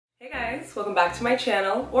Hey guys, welcome back to my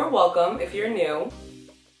channel, or welcome if you're new.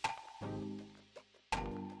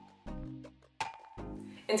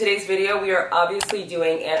 In today's video, we are obviously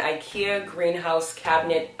doing an Ikea greenhouse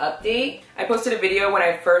cabinet update. I posted a video when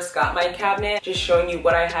I first got my cabinet, just showing you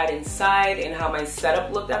what I had inside and how my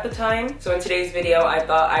setup looked at the time. So in today's video, I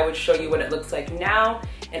thought I would show you what it looks like now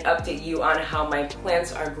and update you on how my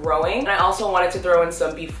plants are growing. And I also wanted to throw in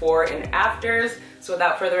some before and afters. So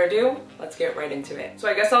without further ado, let's get right into it. So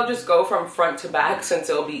I guess I'll just go from front to back since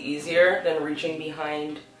it'll be easier than reaching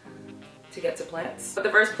behind to get to plants. But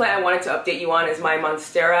the first plant I wanted to update you on is my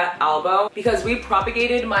Monstera albo, because we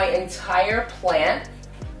propagated my entire plant.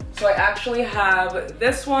 So I actually have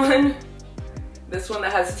this one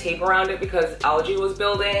that has tape around it because algae was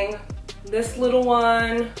building, this little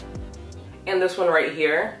one, and this one right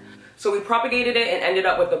here. So we propagated it and ended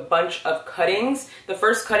up with a bunch of cuttings. The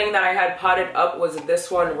first cutting that I had potted up was this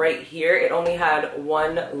one right here. It only had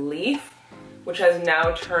one leaf, which has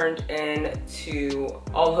now turned into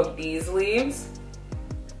all of these leaves.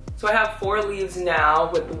 So I have 4 leaves now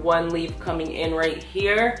with 1 leaf coming in right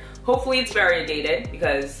here. Hopefully it's variegated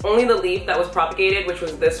because only the leaf that was propagated, which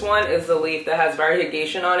was this one, is the leaf that has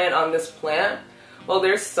variegation on it on this plant. Well,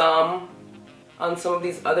 there's some on some of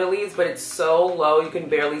these other leaves, but it's so low you can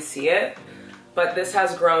barely see it. But this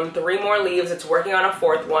has grown 3 more leaves. It's working on a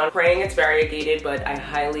 4th one. Praying it's variegated, but I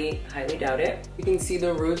highly doubt it. You can see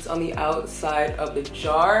the roots on the outside of the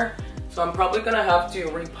jar. So I'm probably gonna have to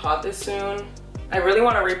repot this soon. I really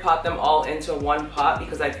wanna repot them all into one pot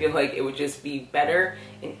because I feel like it would just be better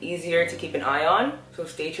and easier to keep an eye on. So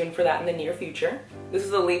stay tuned for that in the near future. This is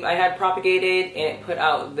the leaf I had propagated, and it put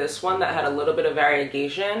out this one that had a little bit of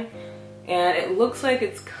variegation. And it looks like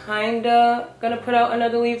it's kinda gonna put out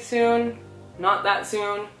another leaf soon. Not that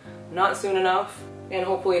soon, not soon enough, and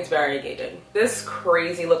hopefully it's variegated. This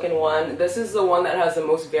crazy looking one, this is the one that has the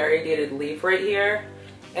most variegated leaf right here.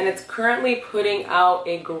 And it's currently putting out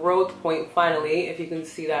a growth point finally, if you can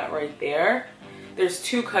see that right there. There's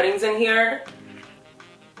 2 cuttings in here.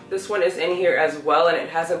 This one is in here as well, and it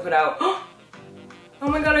hasn't put out. Oh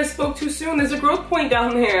my god, I spoke too soon. There's a growth point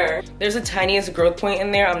down there. There's a tiniest growth point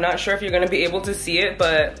in there. I'm not sure if you're gonna be able to see it,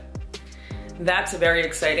 but that's very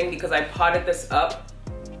exciting because I potted this up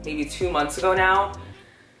maybe 2 months ago now,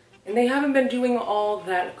 and they haven't been doing all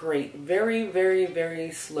that great.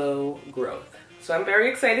 Very slow growth. So I'm very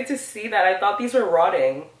excited to see that. I thought these were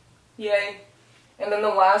rotting. Yay. And then the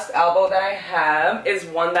last albo that I have is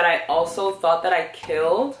one that I also thought that I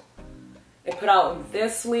killed. It put out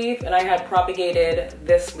this leaf, and I had propagated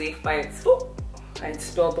this leaf by its, I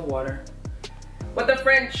spilled the water. What the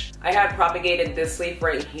French? I had propagated this leaf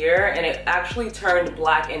right here, and it actually turned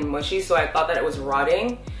black and mushy, so I thought that it was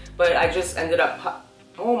rotting, but I just ended up,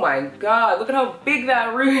 oh my god, look at how big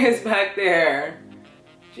that root is back there.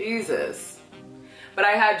 Jesus. But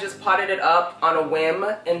I had just potted it up on a whim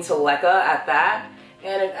into leca at that,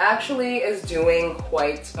 and it actually is doing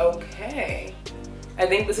quite okay. I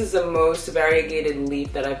think this is the most variegated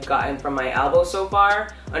leaf that I've gotten from my albo so far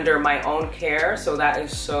under my own care, so that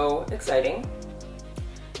is so exciting.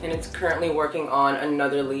 And it's currently working on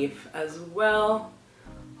another leaf as well.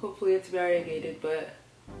 Hopefully it's variegated, but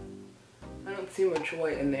I don't see much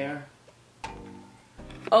white in there.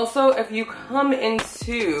 Also, if you come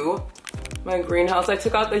into my greenhouse, I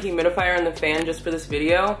took out the humidifier and the fan just for this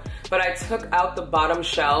video, but I took out the bottom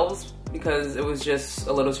shelves because it was just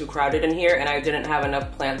a little too crowded in here, and I didn't have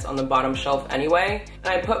enough plants on the bottom shelf anyway. And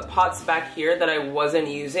I put pots back here that I wasn't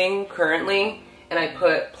using currently, and I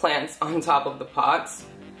put plants on top of the pots.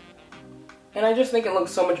 And I just think it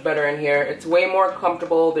looks so much better in here. It's way more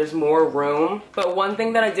comfortable, there's more room. But one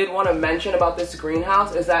thing that I did want to mention about this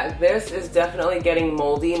greenhouse is that this is definitely getting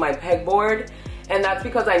moldy, my pegboard, and that's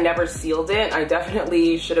because I never sealed it. I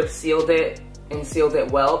definitely should have sealed it and sealed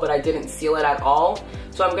it well, but I didn't seal it at all.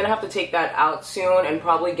 So I'm gonna have to take that out soon and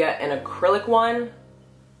probably get an acrylic one,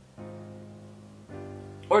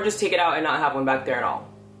 or just take it out and not have one back there at all.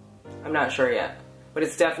 I'm not sure yet, but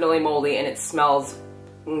it's definitely moldy and it smells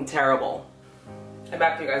terrible. I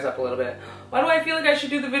backed you guys up a little bit. Why do I feel like I should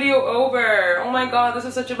do the video over? Oh my god, this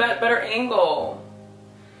is such a better angle.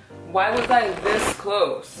 Why was I this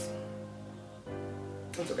close?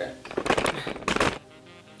 It's okay.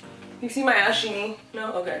 You see my ass, Sheeny?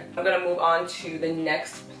 No? Okay. I'm gonna move on to the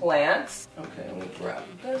next plant. Okay, let me grab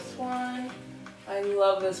this one. I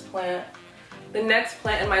love this plant. The next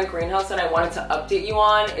plant in my greenhouse that I wanted to update you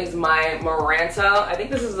on is my Maranta. I think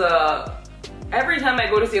this is every time I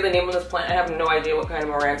go to say the name of this plant, I have no idea what kind of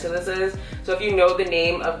Maranta this is. So if you know the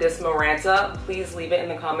name of this Maranta, please leave it in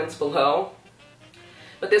the comments below.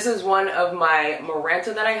 But this is one of my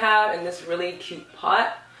Maranta that I have in this really cute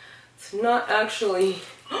pot. It's not actually...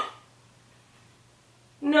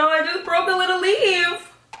 No, I just broke a little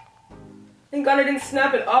leaf. Thank God I didn't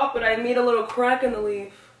snap it off, but I made a little crack in the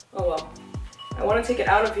leaf. Oh well. I want to take it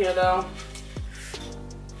out of here though.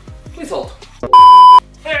 Please hold.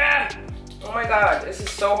 Oh my God, this is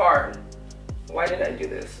so hard. Why did I do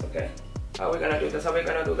this? Okay. How are we gonna do this? How are we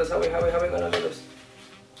gonna do this? How are we gonna do this?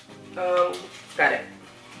 Got it.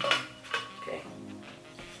 Okay.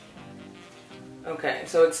 Okay,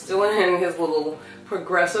 so it's still in his little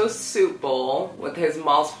Progresso soup bowl with his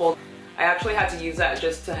mouse pole. I actually had to use that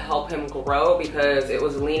just to help him grow because it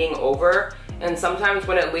was leaning over, and sometimes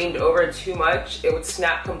when it leaned over too much, it would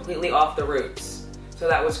snap completely off the roots. So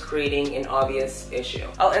that was creating an obvious issue.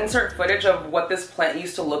 I'll insert footage of what this plant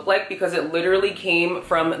used to look like because it literally came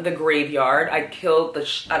from the graveyard. I killed the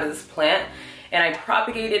shit out of this plant and I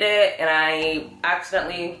propagated it, and I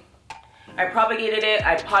propagated it,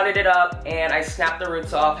 I potted it up, and I snapped the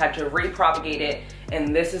roots off, had to repropagate it,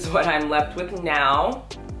 and this is what I'm left with now.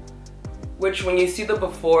 Which when you see the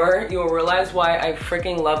before, you'll realize why I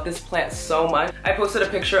freaking love this plant so much. I posted a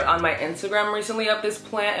picture on my Instagram recently of this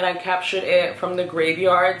plant, and I captured it from the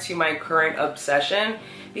graveyard to my current obsession,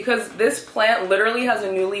 because this plant literally has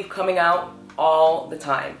a new leaf coming out all the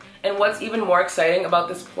time. And what's even more exciting about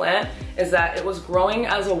this plant is that it was growing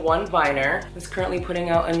as a one viner. It's currently putting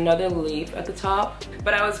out another leaf at the top,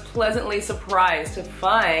 but I was pleasantly surprised to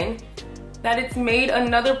find that it's made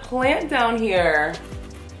another plant down here.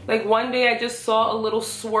 Like one day I just saw a little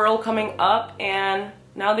swirl coming up, and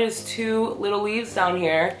now there's two little leaves down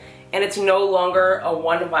here, and it's no longer a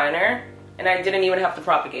one viner, and I didn't even have to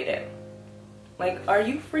propagate it. Like, are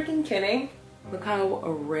you freaking kidding? Look how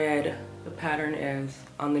red the pattern is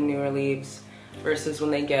on the newer leaves versus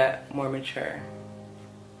when they get more mature.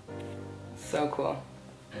 So cool.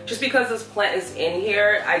 Just because this plant is in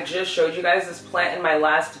here, I just showed you guys this plant in my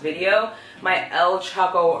last video, my El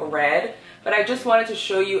Chaco Red, but I just wanted to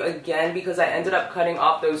show you again because I ended up cutting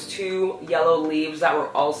off those two yellow leaves that were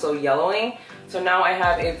also yellowing. So now I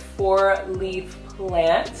have a 4-leaf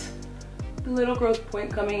plant, the little growth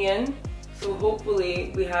point coming in. So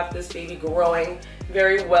hopefully we have this baby growing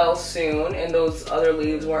very well soon, and those other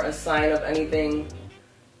leaves weren't a sign of anything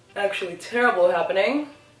actually terrible happening,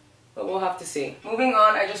 but we'll have to see. Moving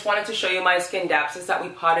on, I just wanted to show you my Scindapsus that we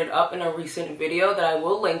potted up in a recent video that I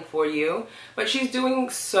will link for you, but she's doing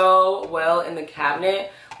so well in the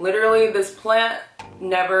cabinet. Literally, this plant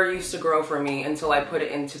never used to grow for me until I put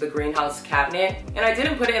it into the greenhouse cabinet. And I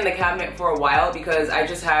didn't put it in the cabinet for a while because I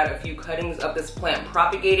just had a few cuttings of this plant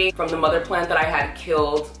propagating from the mother plant that I had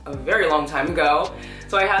killed a very long time ago.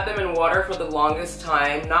 So I had them in water for the longest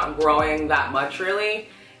time, not growing that much really.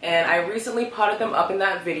 And I recently potted them up in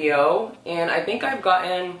that video, and I think I've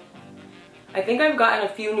gotten a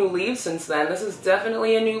few new leaves since then. This is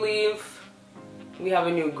definitely a new leaf. We have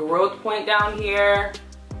a new growth point down here.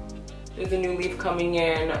 There's a new leaf coming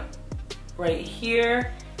in right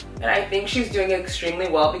here. And I think she's doing extremely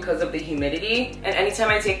well because of the humidity. And anytime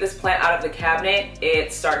I take this plant out of the cabinet,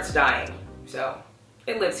 it starts dying. So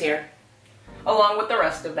it lives here, along with the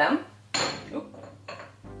rest of them. Oop.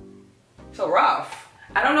 So rough.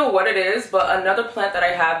 I don't know what it is, but another plant that I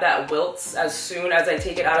have that wilts as soon as I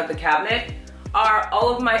take it out of the cabinet are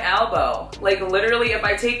all of my elbow. Like literally, if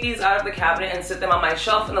I take these out of the cabinet and sit them on my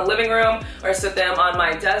shelf in the living room, or sit them on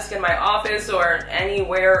my desk in my office or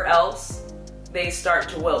anywhere else, they start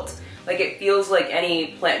to wilt. Like it feels like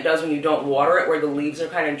any plant does when you don't water it, where the leaves are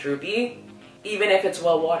kind of droopy, even if it's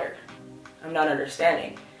well watered. I'm not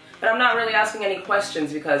understanding. But I'm not really asking any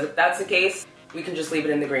questions, because if that's the case, we can just leave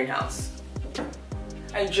it in the greenhouse.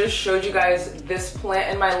 I just showed you guys this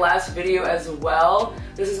plant in my last video as well.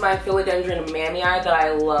 This is my philodendron mammii that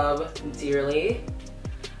I love dearly.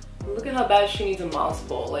 Look at how bad she needs a moss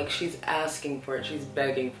bowl. Like she's asking for it, she's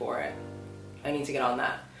begging for it. I need to get on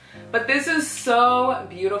that. But this is so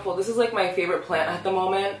beautiful. This is like my favorite plant at the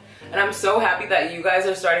moment. And I'm so happy that you guys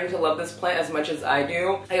are starting to love this plant as much as I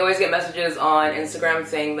do. I always get messages on Instagram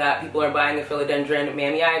saying that people are buying the philodendron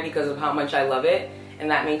mammii because of how much I love it. And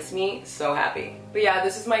that makes me so happy. But yeah,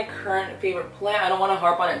 this is my current favorite plant. I don't want to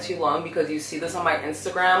harp on it too long because you see this on my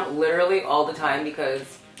Instagram literally all the time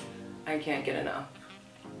because I can't get enough.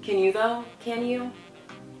 Can you though? Can you?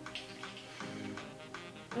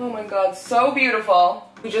 Oh my god, so beautiful.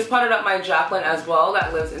 We just potted up my Jacqueline as well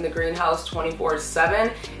that lives in the greenhouse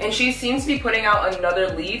 24/7, and she seems to be putting out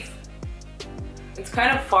another leaf. It's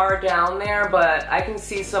kind of far down there, but I can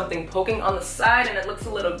see something poking on the side and it looks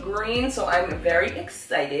a little green, so I'm very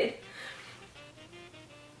excited.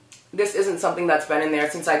 This isn't something that's been in there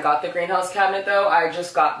since I got the greenhouse cabinet though. I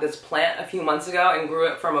just got this plant a few months ago and grew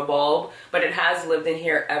it from a bulb, but it has lived in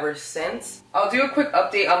here ever since. I'll do a quick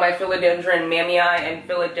update on my philodendron mammii and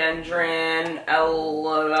philodendron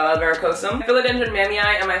verrucosum. Philodendron mammii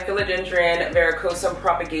and my philodendron verrucosum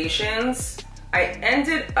propagations. I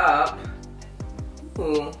ended up,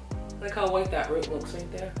 ooh, look how white that root looks right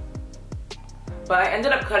there. But I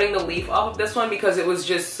ended up cutting the leaf off of this one because it was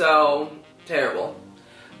just so terrible.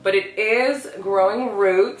 But it is growing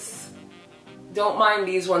roots. Don't mind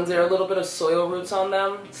these ones. There are a little bit of soil roots on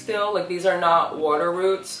them still. Like these are not water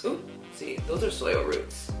roots. Ooh, see, those are soil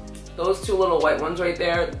roots. Those two little white ones right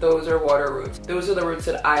there, those are water roots. Those are the roots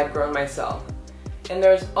that I've grown myself. And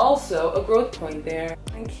there's also a growth point there.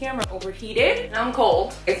 My camera overheated. Now I'm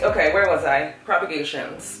cold. It's okay, where was I?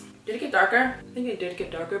 Propagations. Did it get darker? I think it did get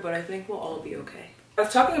darker, but I think we'll all be okay. I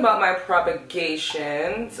was talking about my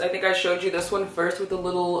propagations. I think I showed you this one first with the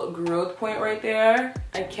little growth point right there.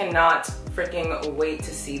 I cannot freaking wait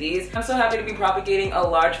to see these. I'm so happy to be propagating a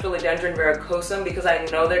large philodendron verrucosum because I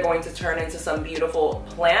know they're going to turn into some beautiful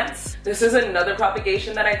plants. This is another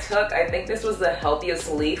propagation that I took. I think this was the healthiest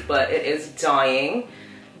leaf, but it is dying.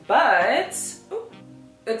 But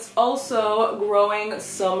it's also growing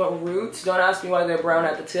some roots. Don't ask me why they're brown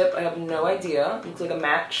at the tip. I have no idea. Looks like a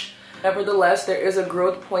match. Nevertheless, there is a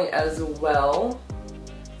growth point as well.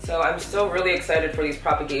 So I'm still really excited for these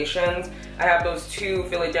propagations. I have those two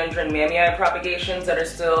philodendron mammii propagations that are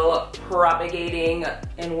still propagating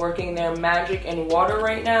and working their magic in water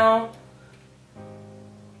right now.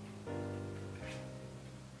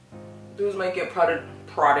 Those might get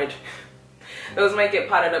those might get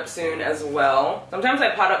potted up soon as well. Sometimes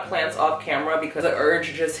I pot up plants off camera because the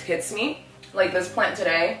urge just hits me. Like this plant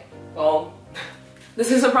today, well, this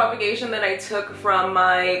is a propagation that I took from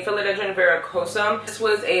my philodendron verrucosum. This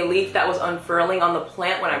was a leaf that was unfurling on the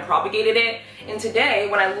plant when I propagated it. And today,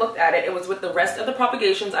 when I looked at it, it was with the rest of the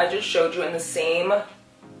propagations I just showed you in the same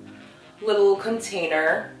little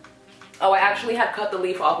container. Oh, I actually had cut the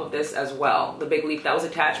leaf off of this as well. The big leaf that was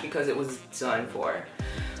attached because it was done for.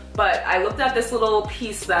 But I looked at this little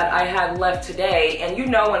piece that I had left today, and you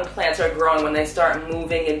know when plants are growing, when they start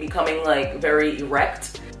moving and becoming like very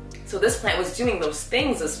erect. So this plant was doing those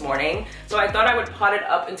things this morning. So I thought I would pot it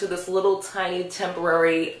up into this little tiny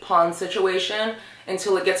temporary pond situation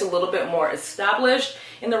until it gets a little bit more established.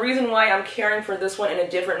 And the reason why I'm caring for this one in a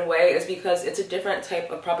different way is because it's a different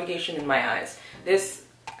type of propagation in my eyes. This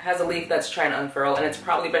has a leaf that's trying to unfurl, and it's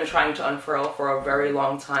probably been trying to unfurl for a very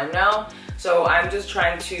long time now. So I'm just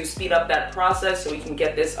trying to speed up that process so we can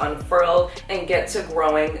get this unfurled and get to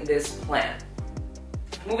growing this plant.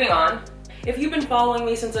 Moving on. If you've been following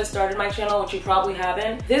me since I started my channel, which you probably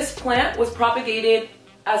haven't, this plant was propagated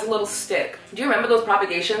as a little stick. Do you remember those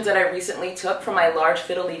propagations that I recently took from my large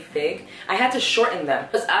fiddle leaf fig? I had to shorten them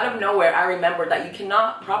because out of nowhere I remembered that you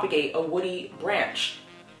cannot propagate a woody branch.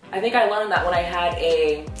 I think I learned that when I had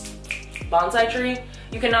a bonsai tree.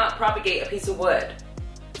 You cannot propagate a piece of wood.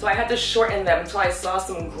 So I had to shorten them until I saw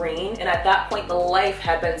some green, and at that point the life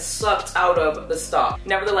had been sucked out of the stalk.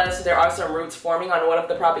 Nevertheless, there are some roots forming on one of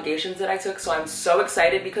the propagations that I took, so I'm so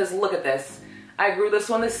excited because look at this. I grew this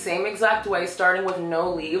one the same exact way, starting with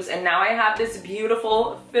no leaves, and now I have this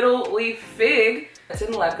beautiful fiddle leaf fig. It's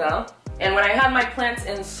in leca. And when I had my plants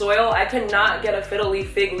in soil, I could not get a fiddle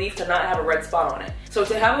leaf fig leaf to not have a red spot on it. So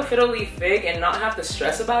to have a fiddle leaf fig and not have to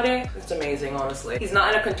stress about it, it's amazing, honestly. He's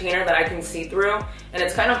not in a container that I can see through, and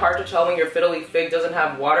it's kind of hard to tell when your fiddle leaf fig doesn't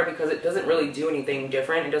have water because it doesn't really do anything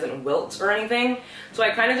different. It doesn't wilt or anything. So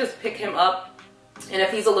I kind of just pick him up, and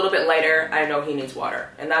if he's a little bit lighter, I know he needs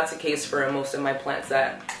water. And that's the case for most of my plants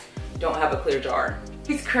that don't have a clear jar.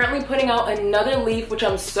 He's currently putting out another leaf, which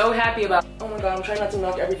I'm so happy about. Oh my god, I'm trying not to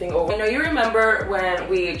knock everything over. I know you remember when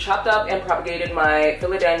we chopped up and propagated my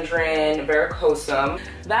philodendron verrucosum.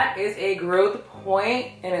 That is a growth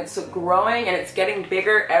point, and it's growing and it's getting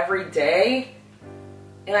bigger every day.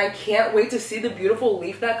 And I can't wait to see the beautiful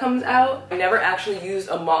leaf that comes out. I never actually used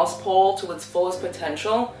a moss pole to its fullest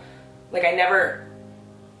potential. Like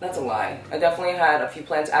that's a lie. I definitely had a few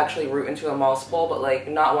plants actually root into a moss pole, but like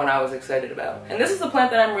not one I was excited about. And this is the plant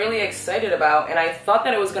that I'm really excited about, and I thought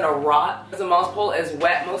that it was gonna rot because the moss pole is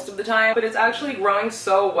wet most of the time, but it's actually growing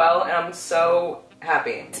so well and I'm so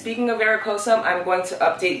happy. Speaking of verrucosum, I'm going to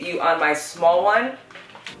update you on my small one.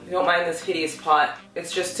 If you don't mind this hideous pot,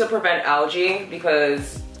 it's just to prevent algae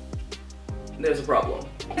because there's a problem.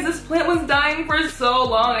 This plant was dying for so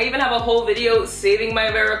long. I even have a whole video saving my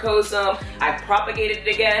verrucosum. I propagated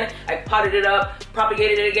it again, I potted it up,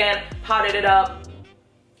 propagated it again, potted it up,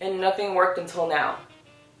 and nothing worked until now.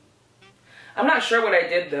 I'm not sure what I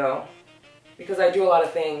did though. because I do a lot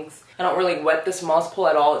of things. I don't really wet this moss pole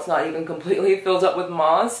at all. It's not even completely filled up with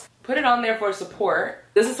moss. Put it on there for support.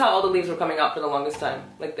 This is how all the leaves were coming out for the longest time,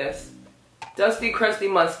 like this. Dusty, crusty,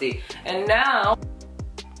 musty. And now,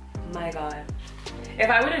 my God. If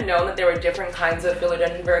I would have known that there were different kinds of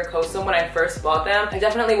Philodendron verrucosum when I first bought them, I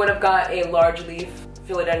definitely would have got a large leaf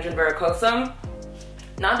Philodendron verrucosum.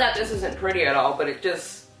 Not that this isn't pretty at all, but it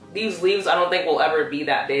just, these leaves I don't think will ever be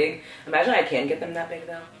that big. Imagine I can get them that big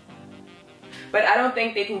though. But I don't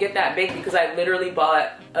think they can get that big because I literally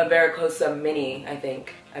bought a verrucosum mini,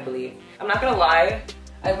 I believe. I'm not gonna lie,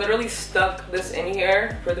 I literally stuck this in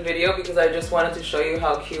here for the video because I just wanted to show you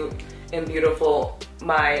how cute and beautiful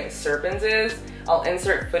my serpens is. I'll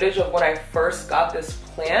insert footage of when I first got this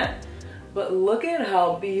plant, but look at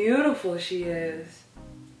how beautiful she is.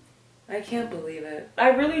 I can't believe it. I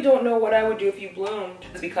really don't know what I would do if you bloomed.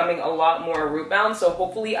 It's becoming a lot more root bound, so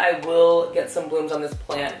hopefully I will get some blooms on this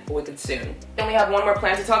plant wicked soon. Then we have one more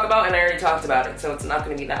plant to talk about, and I already talked about it, so it's not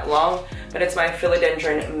gonna be that long, but it's my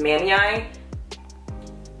Philodendron manii.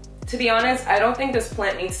 To be honest, I don't think this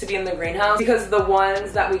plant needs to be in the greenhouse because the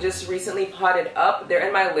ones that we just recently potted up, they're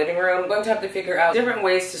in my living room. I'm going to have to figure out different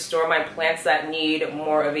ways to store my plants that need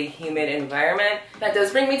more of a humid environment. That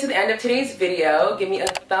does bring me to the end of today's video. Give me a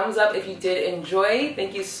thumbs up if you did enjoy.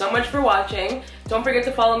 Thank you so much for watching. Don't forget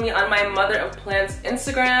to follow me on my Mother of Plants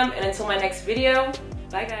Instagram, and until my next video,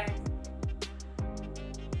 bye guys.